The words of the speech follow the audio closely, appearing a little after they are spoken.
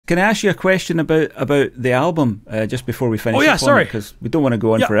Can I ask you a question about the album just before we finish? Oh yeah, sorry, because we don't want to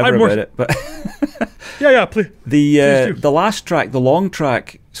go on forever about it. But yeah, please. The last track, the long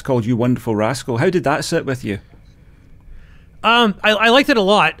track, it's called "You Wonderful Rascal." How did that sit with you? I liked it a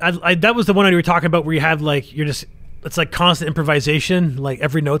lot. That was the one you were talking about where you had like it's like constant improvisation, like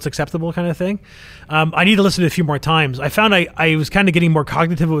every note's acceptable kind of thing. I need to listen to it a few more times. I found I was kind of getting more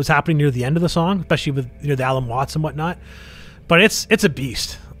cognitive of what was happening near the end of the song, especially with the Alan Watts and whatnot. But it's a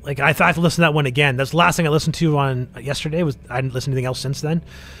beast. Like I have to listen to that one again. That's the last thing I listened to on yesterday. I hadn't listened to anything else since then.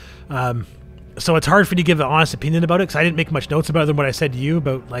 So it's hard for me to give an honest opinion about it because I didn't make much notes about it than what I said to you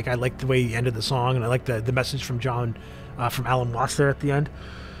about. Like I liked the way he ended the song and I liked the message from John, from Alan Watts there at the end.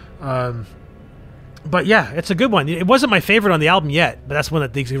 But yeah, it's a good one. It wasn't my favorite on the album yet, but that's one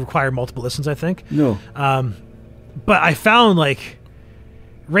that they require multiple listens, I think. No. But I found like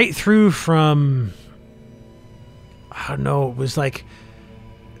right through from, I don't know, it was like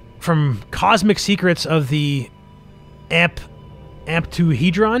from Cosmic Secrets of the Amplitude.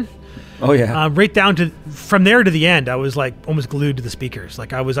 Oh yeah. Right down to from there to the end, I was like almost glued to the speakers.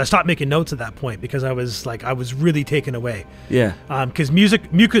 Like I stopped making notes at that point because I was really taken away. Yeah. Because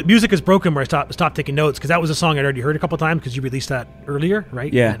music is broken where I stopped taking notes because that was a song I'd already heard a couple times because you released that earlier,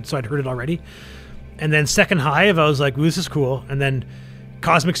 right? Yeah. And so I'd heard it already. And then Second Hive, I was like, ooh, this is cool. And then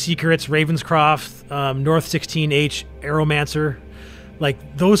Cosmic Secrets, Ravenscroft, North 16H, Aeromancer.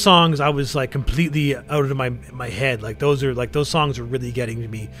 Like those songs, I was like completely out of my head. Like those songs were really getting to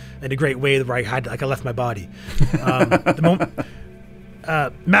me in a great way where I left my body.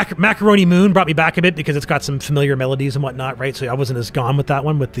 Macaroni Moon brought me back a bit because it's got some familiar melodies and whatnot, right? So I wasn't as gone with that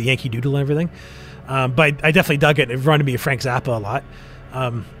one with the Yankee Doodle and everything. But I definitely dug it. It reminded me of Frank Zappa a lot.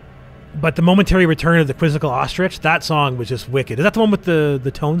 But the Momentary Return of the Quizzical Ostrich, that song was just wicked. Is that the one with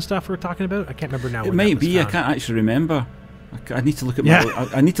the tone stuff we're talking about? I can't remember now. It might be. I can't actually remember. I need to look at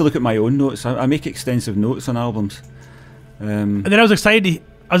I need to look at my own notes. I make extensive notes on albums. And then I was excited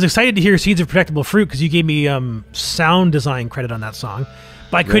to hear Seeds of Protectable Fruit because you gave me sound design credit on that song,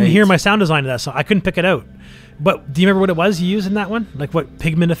 but I couldn't hear my sound design of that song. I couldn't pick it out. But do you remember what it was you used in that one? Like what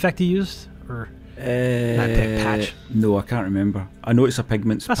pigment effect you used, or patch? No, I can't remember. I know it's a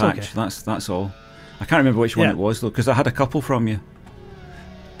pigments patch. Okay. That's all. I can't remember which one it was though, because I had a couple from you.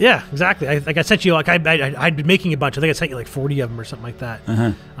 Yeah, exactly. I sent you I'd been making a bunch. I think I sent you like 40 of them or something like that.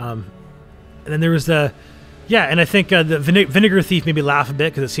 And then there was and I think the Vinegar Thief made me laugh a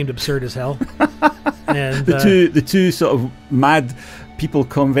bit because it seemed absurd as hell. And the two sort of mad people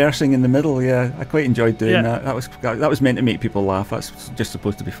conversing in the middle. Yeah, I quite enjoyed doing that. That was meant to make people laugh. That's just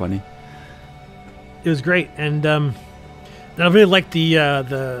supposed to be funny. It was great, and I really liked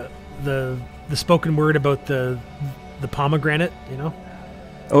the spoken word about the pomegranate.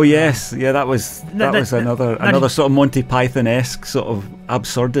 Oh yes, that was another sort of Monty Python-esque sort of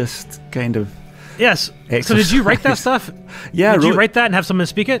absurdist kind of. Yes. Exercise. So did you write that stuff? Yeah. Did you write that and have someone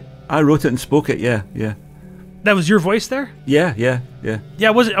speak it? I wrote it and spoke it. Yeah. That was your voice there? Yeah. Yeah,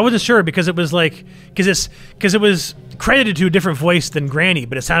 I wasn't sure because it was like because it was credited to a different voice than Granny,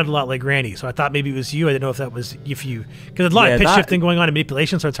 but it sounded a lot like Granny. So I thought maybe it was you. I didn't know if that was because there's a lot of pitch shifting going on in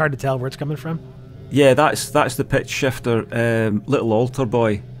manipulation, so it's hard to tell where it's coming from. Yeah, that's the pitch shifter, Little Altar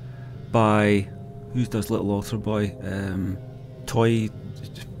Boy, by who does Little Altar Boy? Toy,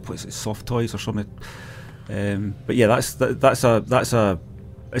 what is it? Soft Toys or something. But yeah, it's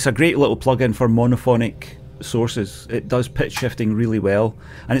a great little plug-in for monophonic sources. It does pitch shifting really well,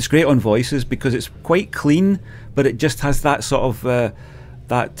 and it's great on voices because it's quite clean, but it just has that sort of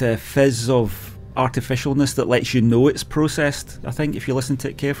that fizz of artificialness that lets you know it's processed. I think if you listen to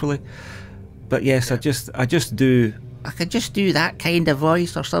it carefully. But yes, I could just do that kind of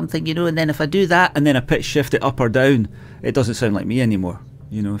voice or something, and then if I do that and then I pitch shift it up or down, it doesn't sound like me anymore.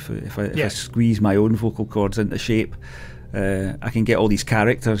 If I squeeze my own vocal cords into shape, I can get all these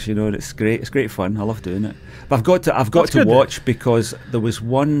characters, and it's great. It's great fun. I love doing it. But I've got to watch because there was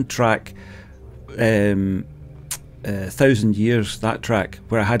one track, 1,000 Years, that track,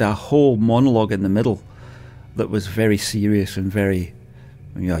 where I had a whole monologue in the middle that was very serious and very,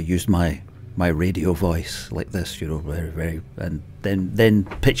 I used my radio voice like this, very, very, and then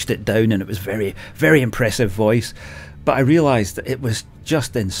pitched it down, and it was very, very impressive voice. But I realised that it was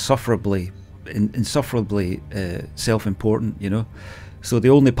just insufferably self-important, So the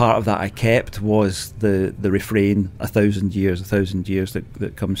only part of that I kept was the refrain, 1,000 years, 1,000 years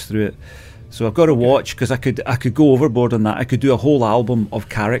that comes through it. So I've got to watch because I could go overboard on that. I could do a whole album of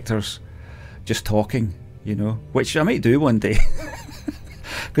characters just talking, which I might do one day.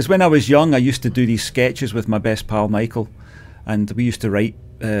 Because when I was young, I used to do these sketches with my best pal Michael, and we used to write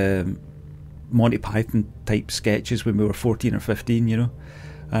Monty Python type sketches when we were 14 or 15,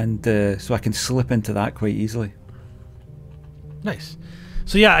 and so I can slip into that quite easily. Nice.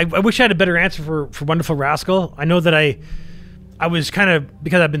 So yeah, I wish I had a better answer for Wonderful Rascal. I know that I was kind of,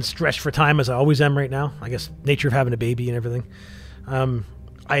 because I've been stretched for time as I always am right now. I guess nature of having a baby and everything.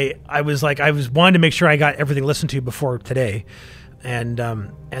 I was wanting to make sure I got everything listened to before today, and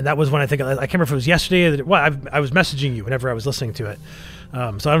that was when I can't remember if it was yesterday or I was messaging you whenever I was listening to it. So I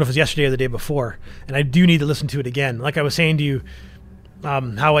don't know if it was yesterday or the day before, and I do need to listen to it again. Like I was saying to you,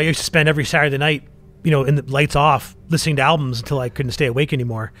 how I used to spend every Saturday night, in the lights off, listening to albums until I couldn't stay awake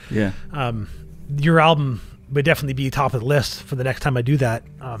anymore. Yeah. Your album would definitely be top of the list for the next time I do that.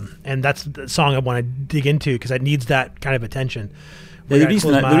 And that's the song I want to dig into because it needs that kind of attention. Yeah, the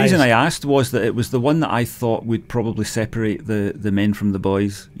reason I asked was that it was the one that I thought would probably separate the men from the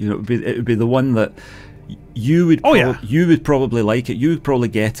boys. It would be the one that you would you would probably like it, you would probably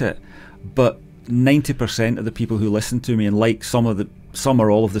get it, but 90% of the people who listen to me and like some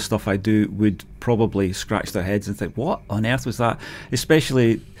or all of the stuff I do would probably scratch their heads and think, what on earth was that?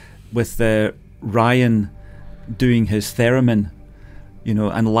 Especially with Ryan doing his theremin,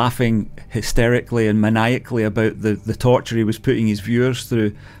 and laughing hysterically and maniacally about the torture he was putting his viewers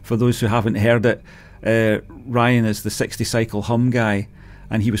through. For those who haven't heard it, Ryan is the 60 cycle hum guy,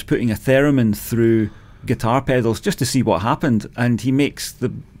 and he was putting a theremin through guitar pedals just to see what happened, and he makes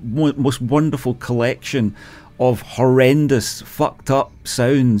the most wonderful collection of horrendous fucked up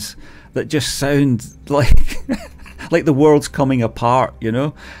sounds that just sound like like the world's coming apart,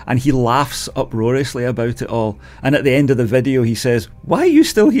 and he laughs uproariously about it all. And at the end of the video he says, why are you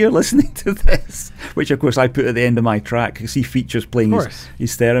still here listening to this? Which of course I put at the end of my track because he features playing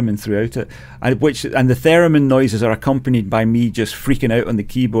his theremin throughout it, and the theremin noises are accompanied by me just freaking out on the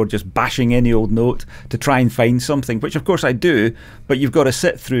keyboard, just bashing any old note to try and find something, which of course I do, but you've got to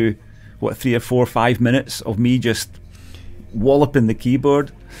sit through 3 or 4 or 5 minutes of me just walloping the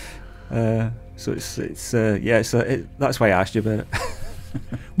keyboard. So that's why I asked you about it.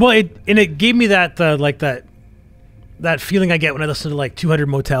 Well, it gave me that that feeling I get when I listen to like 200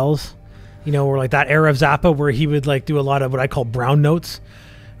 Motels, or like that era of Zappa where he would like do a lot of what I call brown notes,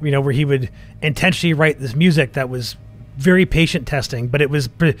 where he would intentionally write this music that was very patient testing, but it was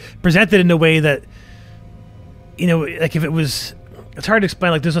presented in a way that, like if it was, it's hard to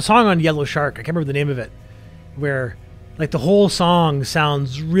explain. Like there's a song on Yellow Shark, I can't remember the name of it, where like the whole song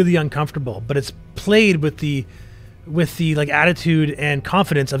sounds really uncomfortable, but it's played with the like attitude and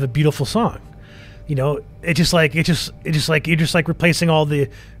confidence of a beautiful song. It's just like you're just like replacing all the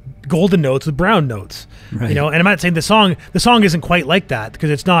golden notes with brown notes. Right. And I'm not saying the song isn't quite like that because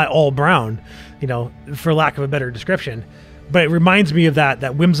it's not all brown, for lack of a better description. But it reminds me of that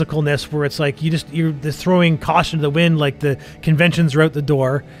whimsicalness where it's like you're just throwing caution to the wind, like the conventions are out the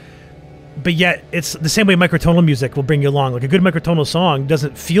door. But yet it's the same way microtonal music will bring you along. Like a good microtonal song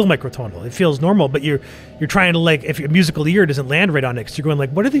doesn't feel microtonal; it feels normal. But you're trying to, like, if your musical ear doesn't land right on it, because you're going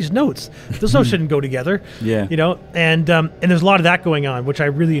like, what are these notes? Those notes shouldn't go together. Yeah, And there's a lot of that going on, which I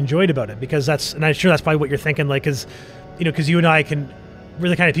really enjoyed about it, because I'm sure that's probably what you're thinking, like, because you and I we're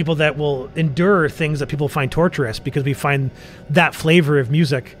the kind of people that will endure things that people find torturous because we find that flavor of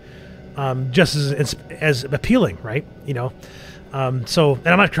music just as appealing, right? And I'm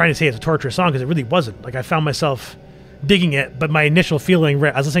not trying to say it's a torturous song because it really wasn't. Like I found myself digging it, but my initial feeling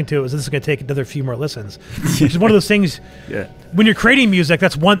I was listening to it was this is going to take another few more listens. Which is one of those things. Yeah. When you're creating music,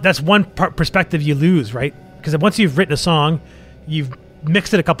 that's one perspective you lose, right? Because once you've written a song, you've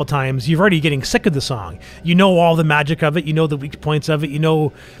mixed it a couple times, you're already getting sick of the song. All the magic of it, the weak points of it,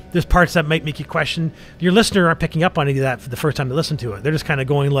 there's parts that might make you question. Your listener aren't picking up on any of that for the first time they listen to it. They're just kind of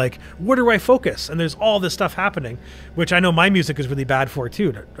going like, where do I focus? And there's all this stuff happening, which I know my music is really bad for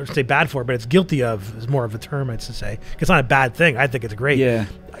too. Or say bad for, but it's guilty of is more of a term, I'd say. It's not a bad thing. I think it's great. Yeah.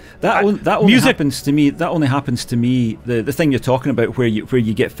 That only happens to me. That only happens to me. The thing you're talking about, where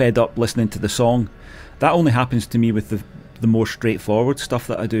you get fed up listening to the song, that only happens to me with the more straightforward stuff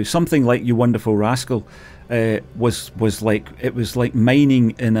that I do. Something like You Wonderful Rascal was like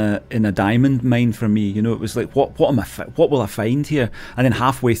mining in a diamond mine for me. It was like what will I find here? And then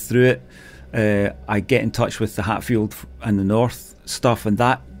halfway through it, I get in touch with the Hatfield and the North stuff, and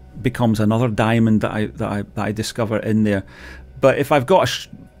that becomes another diamond that I discover in there. But if I've got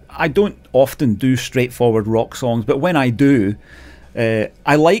I don't often do straightforward rock songs, but when I do,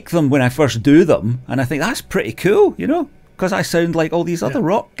 I like them when I first do them, and I think that's pretty cool, because I sound like all these other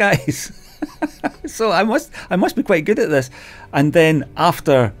rock guys. So I must be quite good at this. And then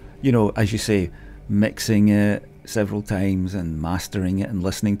after, as you say, mixing it several times and mastering it and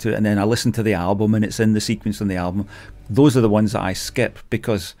listening to it, and then I listen to the album and it's in the sequence on the album, those are the ones that I skip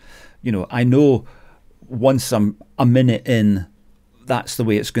because, I know once I'm a minute in, that's the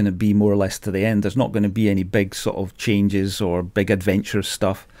way it's going to be more or less to the end. There's not going to be any big sort of changes or big adventurous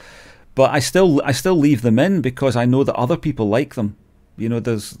stuff. But I still leave them in because I know that other people like them. You know,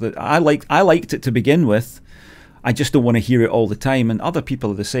 I liked it to begin with. I just don't want to hear it all the time, and other people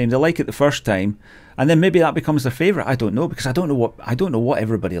are the same. They like it the first time, and then maybe that becomes their favourite. I don't know, because I don't know what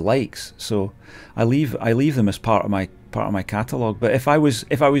everybody likes. So I leave them as part of my catalogue. But if I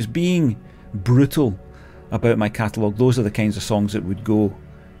was being brutal about my catalogue, those are the kinds of songs that would go.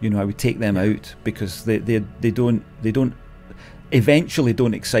 You know, I would take them out because they don't eventually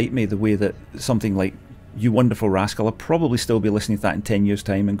don't excite me the way that something like You Wonderful Rascal. I'll probably still be listening to that in 10 years'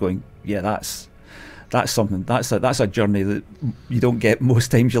 time and going, yeah, that's something. That's a journey that you don't get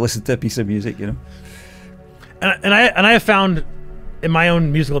most times you listen to a piece of music, you know. And I have found in my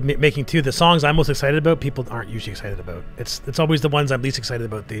own musical making too, the songs I'm most excited about, people aren't usually excited about. It's always the ones I'm least excited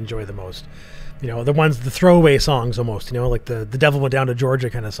about. They enjoy the most. You know, the throwaway songs almost. You know, like the Devil Went Down to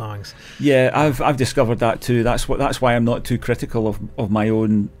Georgia kind of songs. Yeah, I've discovered that too. That's why I'm not too critical of my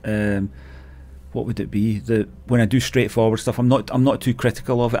own. What would it be? When I do straightforward stuff, I'm not too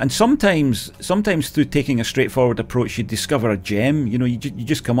critical of it. And sometimes through taking a straightforward approach, you discover a gem. You know, you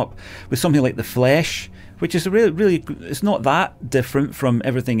just come up with something like The Flesh, which is really it's not that different from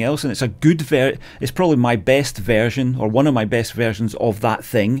everything else, and it's a good it's probably my best version, or one of my best versions of that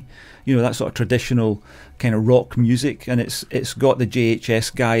thing. You know, that sort of traditional kind of rock music, and it's got the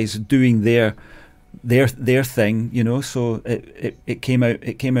JHS guys doing their thing, you know. So it came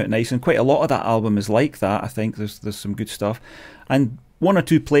out nice, and quite a lot of that album is like that. I think there's some good stuff, and one or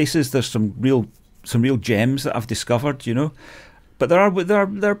two places there's some real gems that I've discovered, you know. But there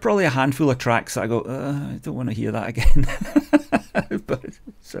are probably a handful of tracks that I go, I don't want to hear that again. But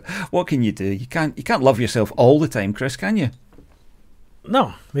so, what can you do? You can't love yourself all the time, Chris, can you?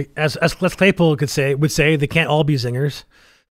 No, as Les Claypool would say, they can't all be zingers.